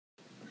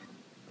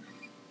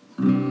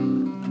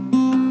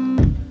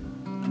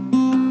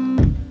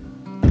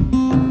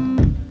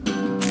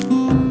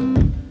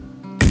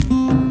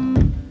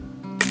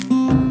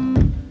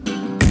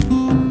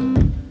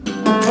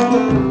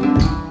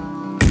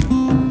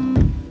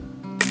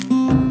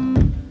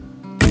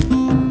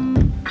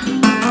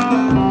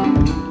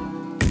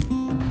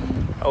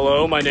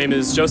Hello, my name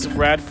is Joseph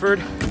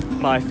Radford.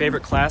 My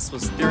favorite class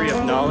was Theory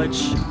of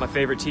Knowledge. My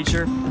favorite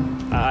teacher,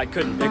 I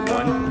couldn't pick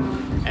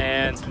one.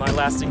 And my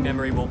lasting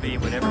memory will be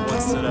when everyone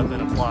stood up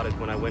and applauded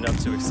when I went up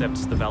to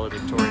accept the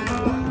Valedictorian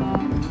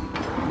award.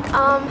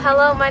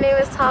 Hello, my name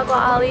is Tagwa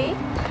Ali.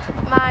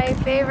 My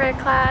favorite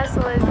class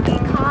was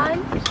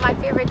Econ. My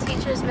favorite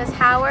teacher is Miss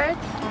Howard.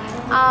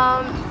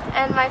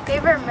 And my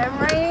favorite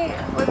memory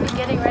would be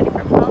getting ready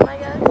for prom, I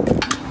guess.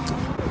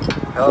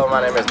 Hello,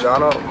 my name is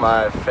Donald.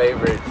 My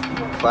favorite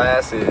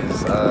class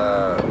is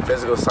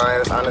physical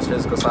science, honors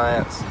physical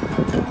science.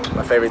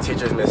 My favorite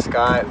teacher is Miss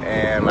Scott,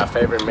 and my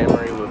favorite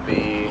memory would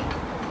be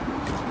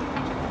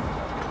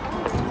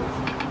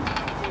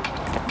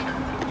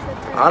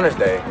Honors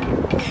Day.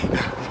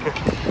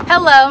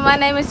 Hello, my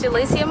name is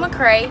Jalicia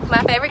McRae.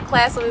 My favorite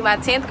class will be my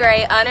 10th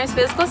grade honors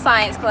physical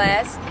science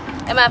class,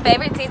 and my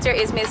favorite teacher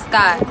is Miss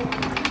Scott.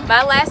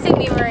 My lasting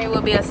memory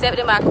will be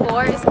accepting my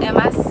course and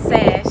my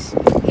sash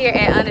here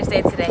at Honors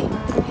Day today.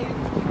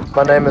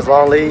 My name is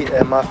Long Lee,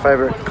 and my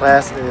favorite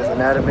class is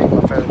anatomy.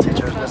 My favorite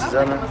teacher is Mrs.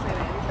 Zimmer,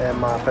 and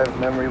my favorite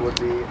memory would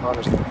be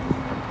Honors Day.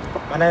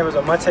 My name is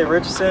Elmonte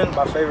Richardson.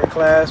 My favorite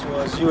class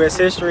was U.S.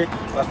 History.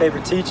 My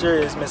favorite teacher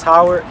is Miss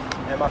Howard,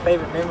 and my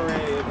favorite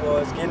memory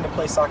was getting to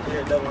play soccer here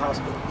at Dublin High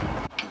School.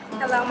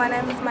 Hello, my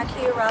name is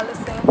Mykia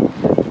Rolison.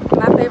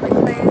 My favorite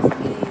class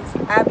is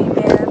IB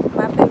Math.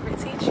 My favorite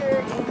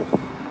teacher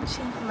is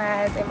Chief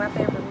Mize, and my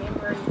favorite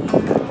memory is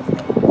Honors Day.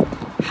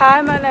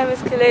 Hi, my name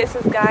is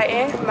Alexis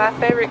Guyton. My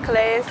favorite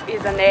class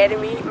is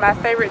anatomy. My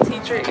favorite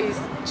teacher is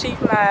Chief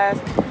Mize,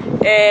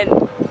 and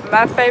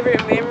my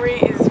favorite memory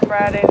is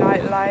Friday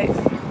Night Lights.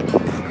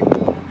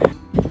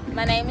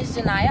 My name is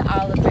Janyah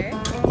Oliver.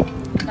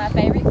 My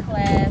favorite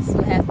class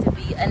will have to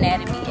be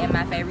anatomy, and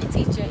my favorite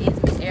teacher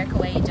is Miss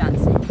Sharay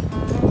Jackson.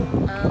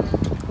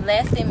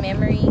 Lasting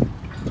memory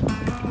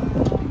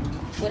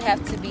would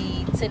have to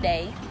be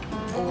today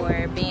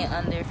or being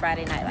under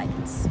Friday Night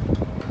Lights.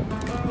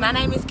 My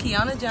name is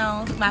Keyanne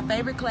Jones. My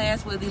favorite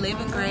class was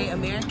 11th grade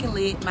American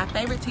Lit. My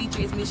favorite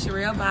teacher is Miss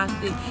Sharay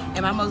Jackson,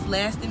 and my most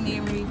lasting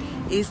memory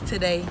is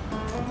today.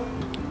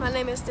 My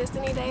name is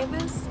Destini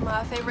Davis.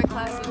 My favorite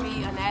class would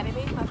be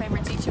anatomy. My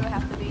favorite teacher would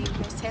have to be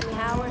Miss Tammy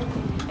Howard,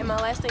 and my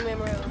lasting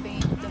memory would be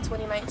the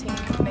 2019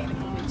 Beta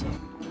Convention.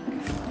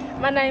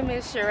 My name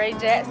is Sharay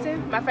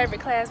Jackson. My favorite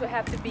class would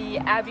have to be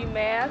IB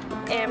Math,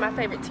 and my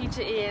favorite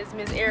teacher is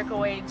Miss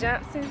Sharay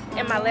Jackson,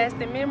 and my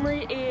lasting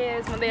memory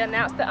is when they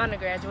announced the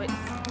undergraduates.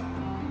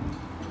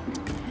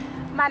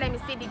 My name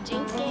is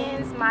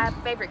Jenkins. My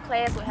favorite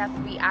class would have to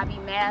be IB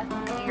Math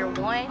Year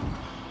 1.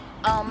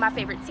 My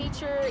favorite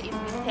teacher is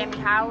Miss Tammy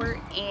Howard,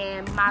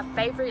 and my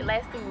favorite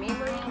lasting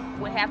memory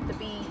would have to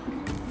be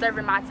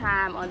serving my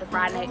time on the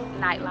Friday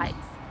Night Lights.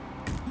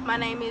 My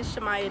name is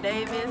Sha'Miyah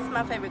Davis.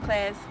 My favorite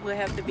class would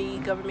have to be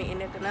Government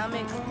and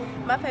Economics.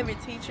 My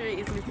favorite teacher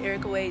is Miss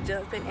Sharay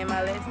Jackson, and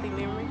my lasting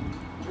memory,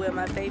 well,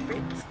 my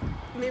favorite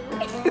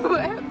memory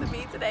would have to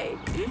be today.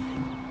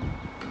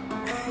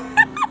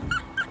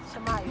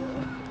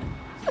 Sha'Miyah.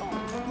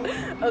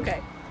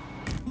 Okay.